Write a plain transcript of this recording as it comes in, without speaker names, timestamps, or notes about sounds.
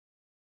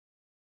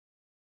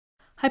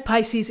Hi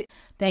Pisces,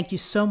 thank you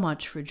so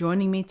much for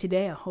joining me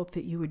today. I hope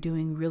that you are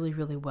doing really,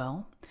 really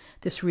well.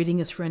 This reading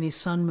is for any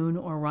sun, moon,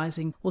 or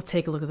rising. We'll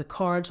take a look at the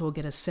cards. We'll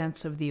get a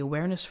sense of the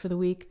awareness for the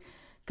week,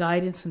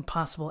 guidance, and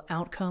possible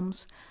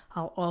outcomes.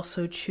 I'll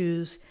also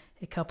choose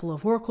a couple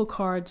of oracle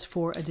cards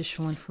for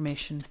additional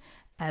information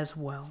as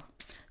well.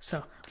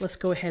 So let's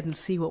go ahead and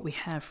see what we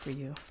have for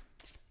you.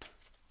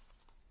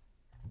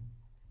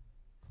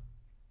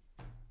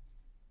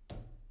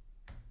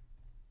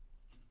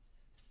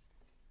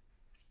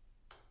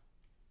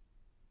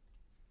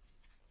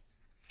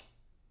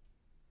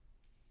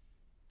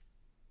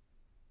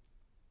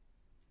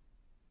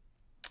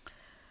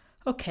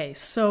 Okay,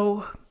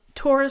 so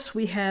Taurus,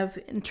 we have,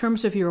 in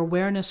terms of your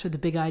awareness or the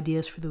big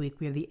ideas for the week,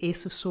 we have the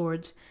Ace of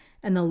Swords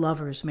and the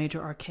Lovers,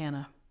 major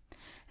arcana.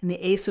 And the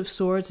Ace of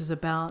Swords is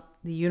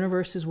about the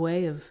universe's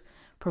way of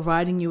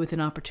providing you with an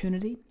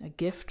opportunity, a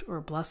gift, or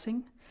a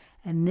blessing.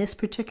 And this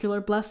particular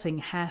blessing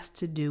has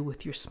to do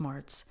with your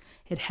smarts.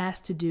 It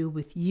has to do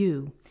with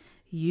you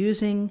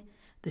using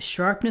the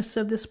sharpness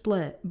of this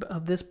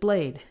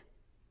blade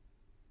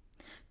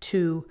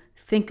to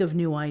think of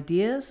new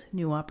ideas,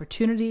 new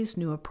opportunities,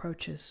 new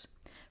approaches,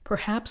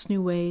 perhaps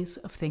new ways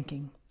of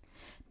thinking.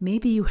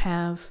 Maybe you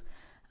have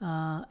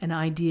an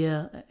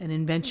idea, an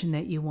invention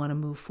that you want to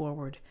move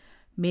forward.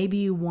 Maybe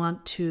you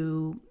want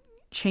to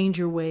change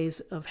your ways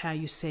of how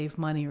you save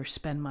money or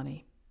spend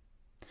money.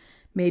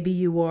 Maybe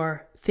you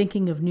are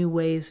thinking of new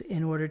ways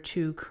in order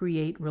to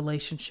create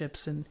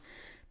relationships, and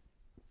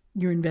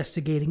you're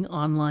investigating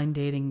online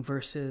dating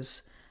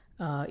versus,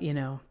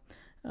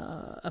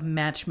 a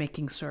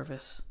matchmaking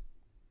service.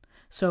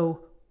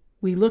 So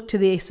we look to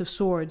the Ace of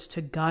Swords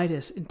to guide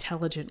us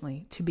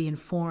intelligently, to be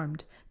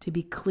informed, to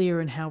be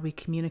clear in how we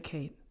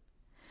communicate.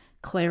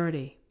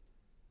 Clarity.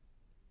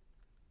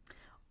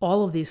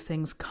 All of these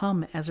things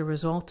come as a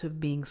result of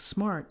being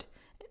smart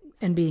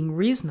and being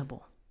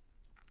reasonable.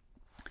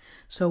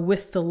 So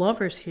with the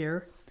Lovers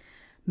here,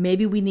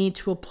 maybe we need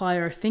to apply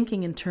our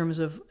thinking in terms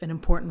of an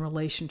important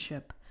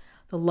relationship.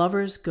 The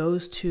Lovers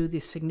goes to the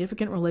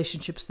significant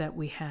relationships that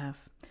we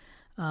have,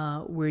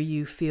 where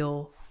you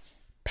feel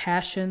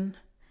passion,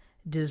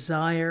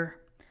 desire,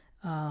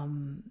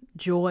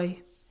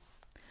 joy.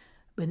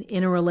 But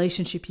in a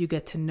relationship, you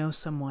get to know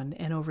someone,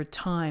 and over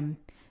time,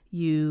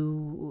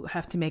 you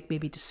have to make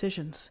maybe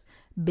decisions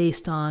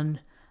based on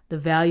the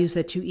values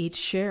that you each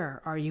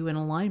share. Are you in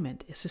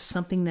alignment? Is this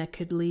something that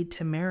could lead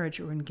to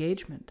marriage or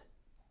engagement?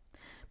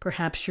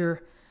 Perhaps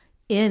you're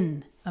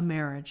in a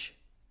marriage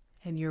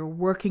and you're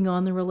working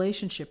on the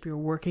relationship. You're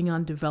working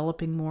on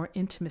developing more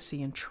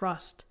intimacy and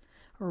trust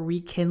or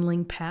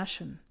rekindling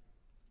passion.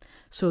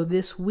 So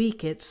this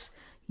week, it's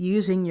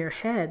using your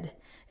head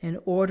in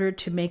order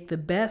to make the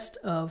best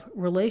of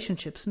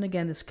relationships. And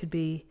again, this could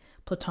be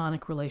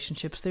platonic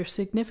relationships. They're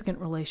significant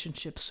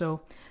relationships.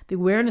 So the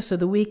awareness of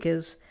the week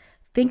is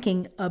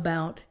thinking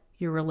about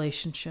your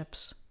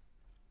relationships.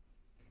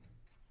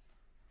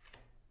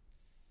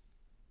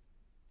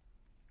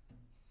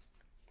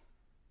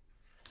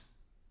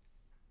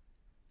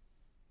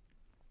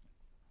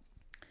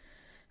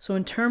 So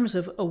in terms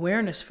of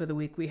awareness for the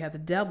week, we have the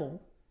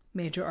Devil,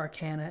 major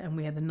arcana, and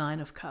we have the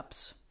Nine of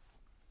Cups.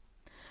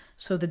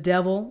 So the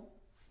devil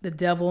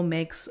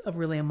makes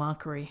really a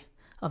mockery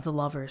of the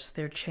Lovers.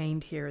 They're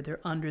chained here. They're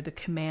under the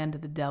command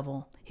of the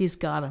devil. He's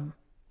got them.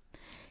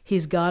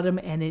 He's got them,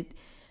 and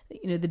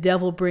the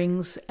devil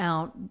brings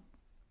out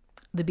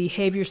the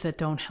behaviors that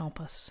don't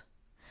help us,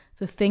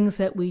 the things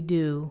that we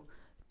do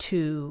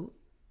to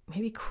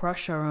maybe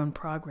crush our own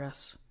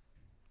progress,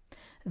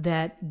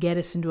 that get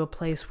us into a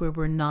place where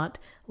we're not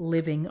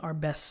living our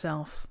best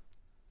self.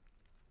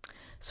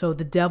 So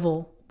the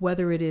devil,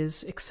 whether it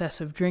is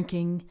excessive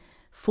drinking,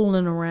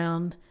 fooling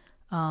around,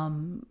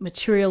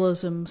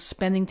 materialism,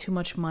 spending too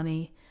much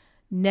money,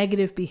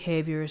 negative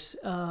behaviors,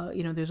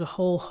 there's a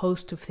whole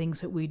host of things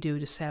that we do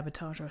to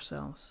sabotage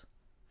ourselves.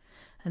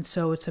 And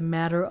so it's a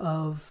matter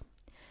of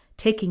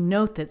taking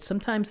note that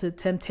sometimes the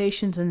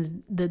temptations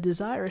and the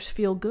desires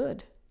feel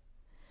good.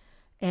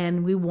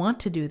 And we want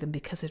to do them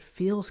because it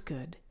feels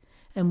good.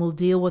 And we'll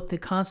deal with the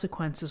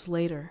consequences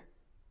later.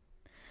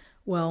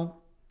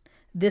 Well,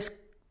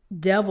 this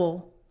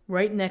devil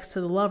right next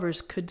to the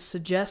Lovers could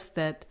suggest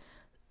that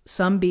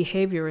some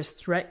behavior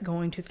is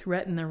going to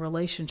threaten their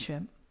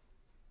relationship.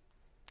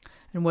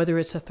 And whether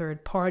it's a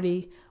third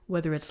party,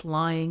 whether it's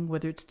lying,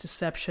 whether it's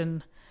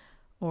deception,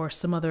 or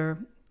some other,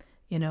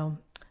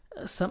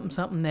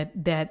 something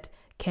that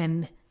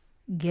can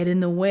get in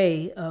the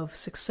way of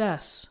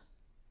success,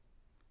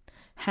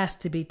 has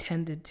to be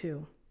tended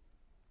to.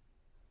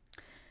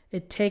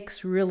 It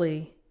takes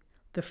really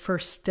the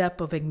first step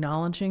of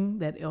acknowledging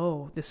that,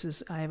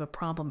 I have a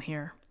problem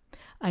here.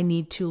 I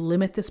need to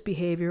limit this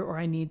behavior, or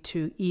I need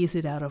to ease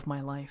it out of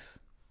my life.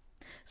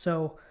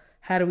 So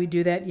how do we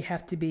do that? You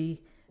have to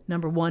be,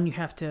 number one, you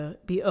have to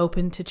be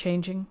open to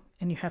changing,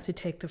 and you have to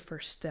take the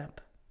first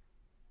step.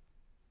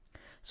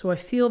 So I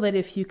feel that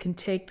if you can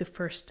take the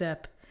first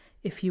step,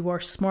 if you are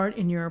smart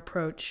in your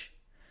approach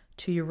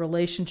to your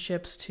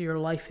relationships, to your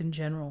life in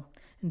general,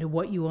 and to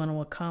what you want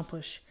to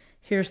accomplish.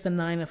 Here's the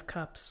Nine of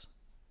Cups.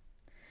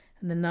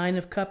 And the Nine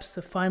of Cups,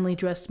 the finely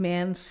dressed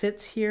man,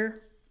 sits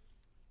here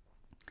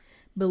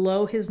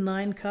below his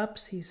 9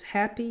 cups. He's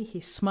happy,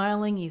 he's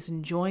smiling, he's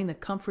enjoying the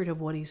comfort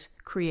of what he's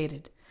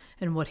created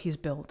and what he's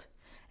built,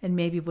 and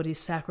maybe what he's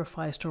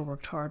sacrificed or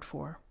worked hard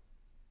for.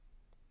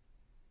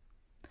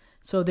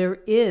 So there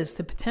is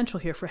the potential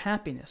here for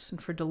happiness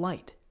and for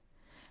delight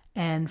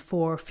and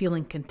for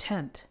feeling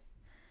content.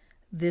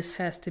 This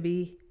has to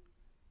be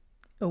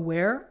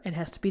aware, it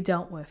has to be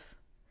dealt with.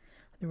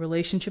 The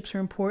relationships are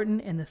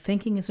important, and the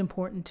thinking is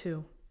important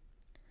too.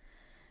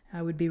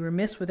 I would be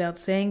remiss without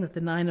saying that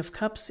the Nine of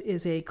Cups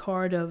is a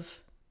card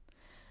of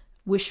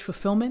wish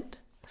fulfillment.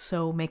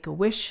 So make a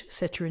wish,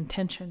 set your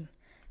intention.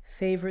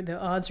 The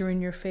odds are in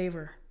your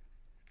favor.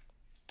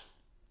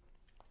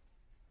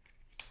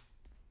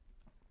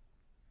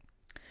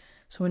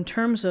 So in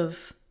terms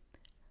of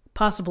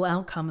possible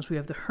outcomes, we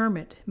have the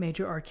Hermit,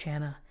 major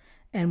arcana,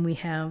 and we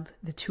have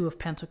the Two of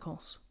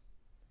Pentacles.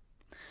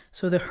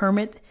 So the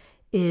Hermit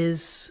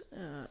is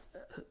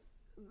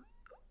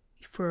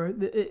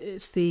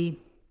it's the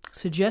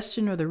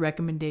suggestion or the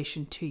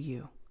recommendation to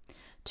you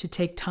to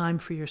take time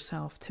for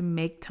yourself, to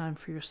make time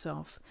for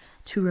yourself,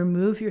 to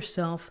remove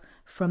yourself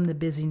from the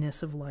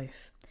busyness of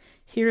life.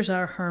 Here's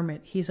our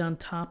Hermit. He's on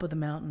top of the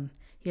mountain.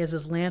 He has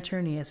his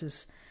lantern, he has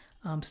his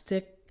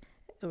stick,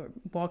 or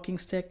walking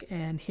stick,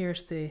 and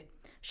here's the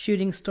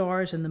shooting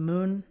stars and the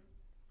moon.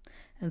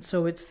 And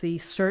so it's the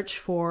search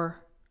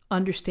for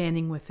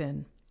understanding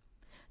within,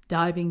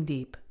 diving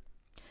deep,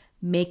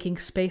 making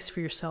space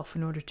for yourself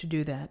in order to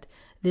do that.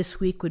 This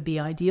week would be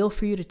ideal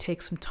for you to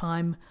take some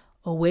time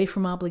away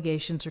from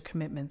obligations or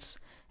commitments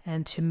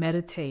and to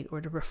meditate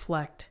or to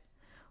reflect,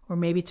 or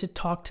maybe to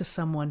talk to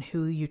someone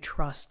who you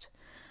trust,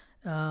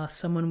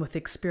 someone with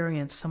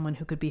experience, someone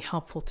who could be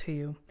helpful to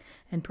you.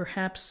 And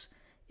perhaps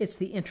it's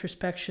the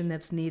introspection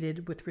that's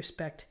needed with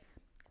respect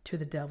to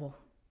the devil,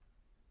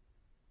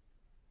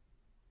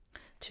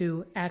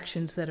 to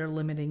actions that are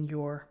limiting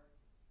your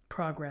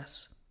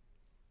progress.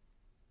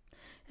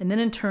 And then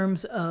in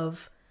terms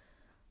of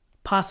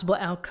possible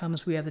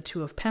outcomes, we have the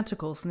Two of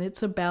Pentacles, and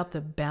it's about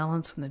the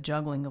balance and the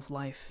juggling of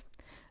life.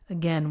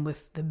 Again,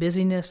 with the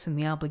busyness and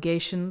the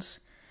obligations,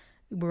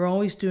 we're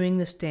always doing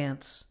this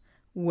dance,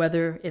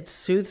 whether it's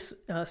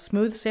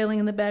smooth sailing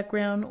in the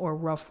background or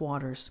rough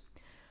waters.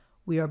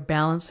 We are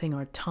balancing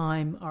our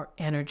time, our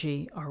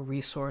energy, our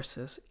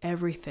resources.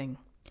 Everything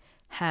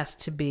has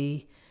to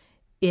be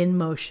in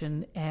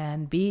motion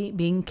and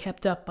being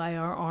kept up by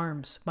our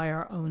arms, by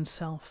our own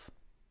self,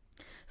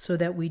 so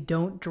that we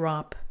don't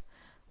drop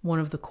one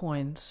of the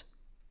coins.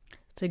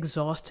 It's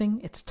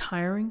exhausting, it's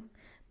tiring,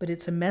 but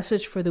it's a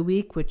message for the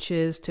week, which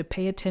is to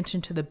pay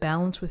attention to the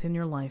balance within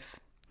your life.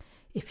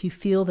 If you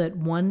feel that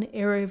one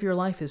area of your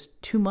life is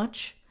too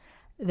much,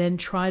 then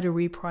try to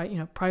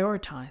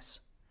prioritize.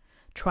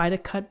 Try to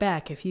cut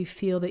back. If you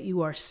feel that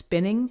you are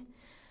spinning,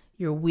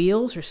 your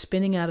wheels are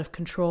spinning out of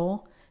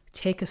control,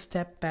 take a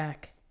step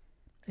back.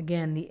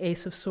 Again, the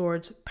Ace of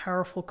Swords,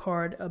 powerful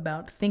card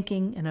about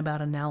thinking and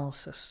about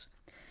analysis.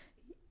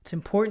 It's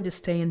important to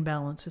stay in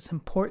balance. It's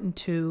important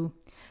to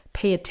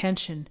pay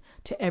attention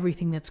to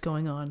everything that's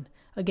going on.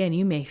 Again,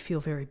 you may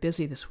feel very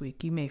busy this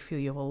week. You may feel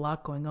you have a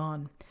lot going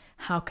on.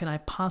 How can I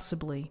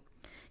possibly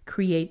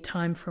create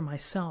time for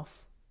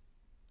myself?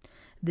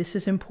 This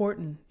is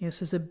important.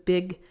 This is a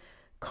big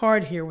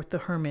card here with the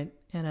Hermit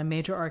and a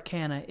major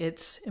arcana.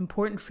 It's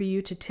important for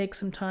you to take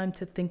some time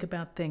to think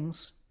about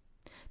things,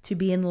 to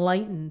be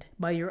enlightened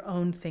by your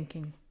own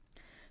thinking,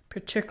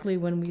 particularly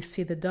when we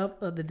see the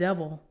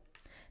devil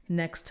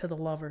next to the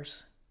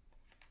Lovers.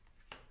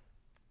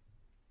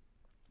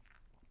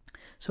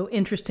 So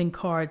interesting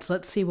cards.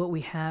 Let's see what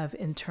we have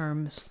in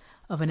terms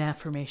of an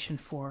affirmation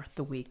for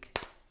the week.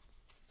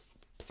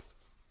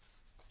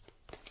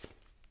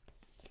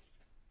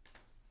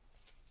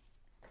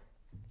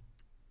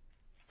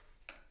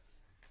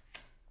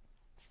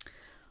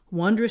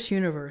 Wondrous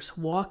universe,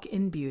 walk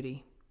in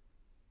beauty.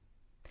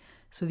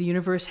 So the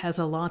universe has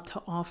a lot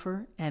to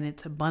offer, and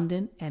it's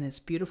abundant, and it's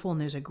beautiful,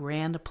 and there's a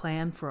grand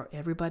plan for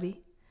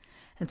everybody.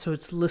 And so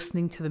it's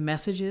listening to the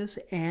messages,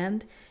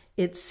 and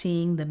it's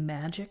seeing the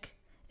magic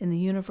in the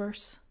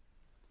universe,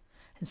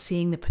 and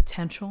seeing the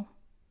potential.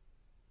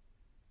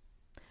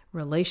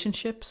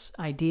 Relationships,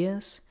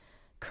 ideas,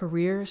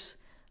 careers,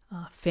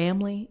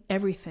 family,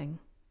 everything.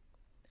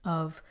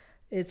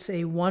 It's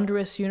a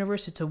wondrous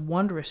universe. It's a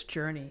wondrous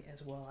journey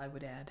as well, I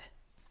would add.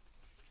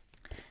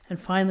 And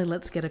finally,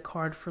 let's get a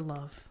card for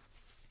love.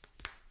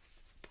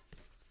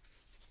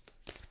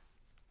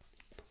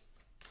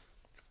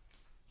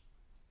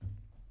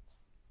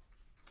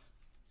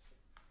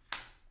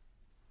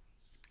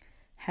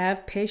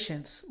 Have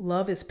patience.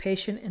 Love is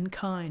patient and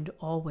kind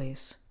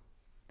always.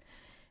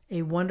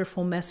 A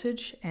wonderful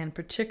message, and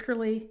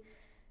particularly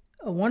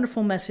a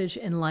wonderful message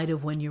in light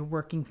of when you're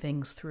working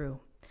things through,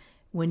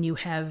 when you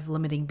have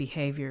limiting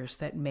behaviors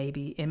that may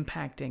be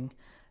impacting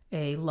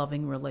a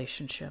loving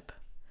relationship.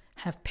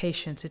 Have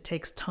patience. It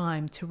takes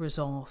time to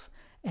resolve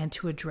and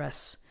to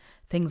address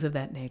things of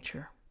that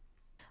nature.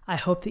 I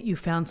hope that you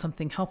found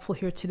something helpful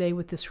here today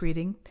with this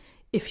reading.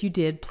 If you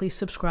did, please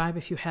subscribe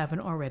if you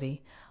haven't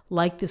already.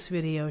 Like this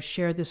video,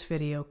 share this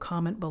video,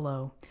 comment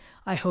below.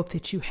 I hope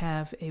that you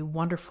have a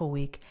wonderful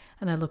week,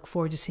 and I look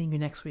forward to seeing you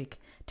next week.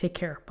 Take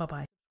care.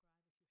 Bye-bye.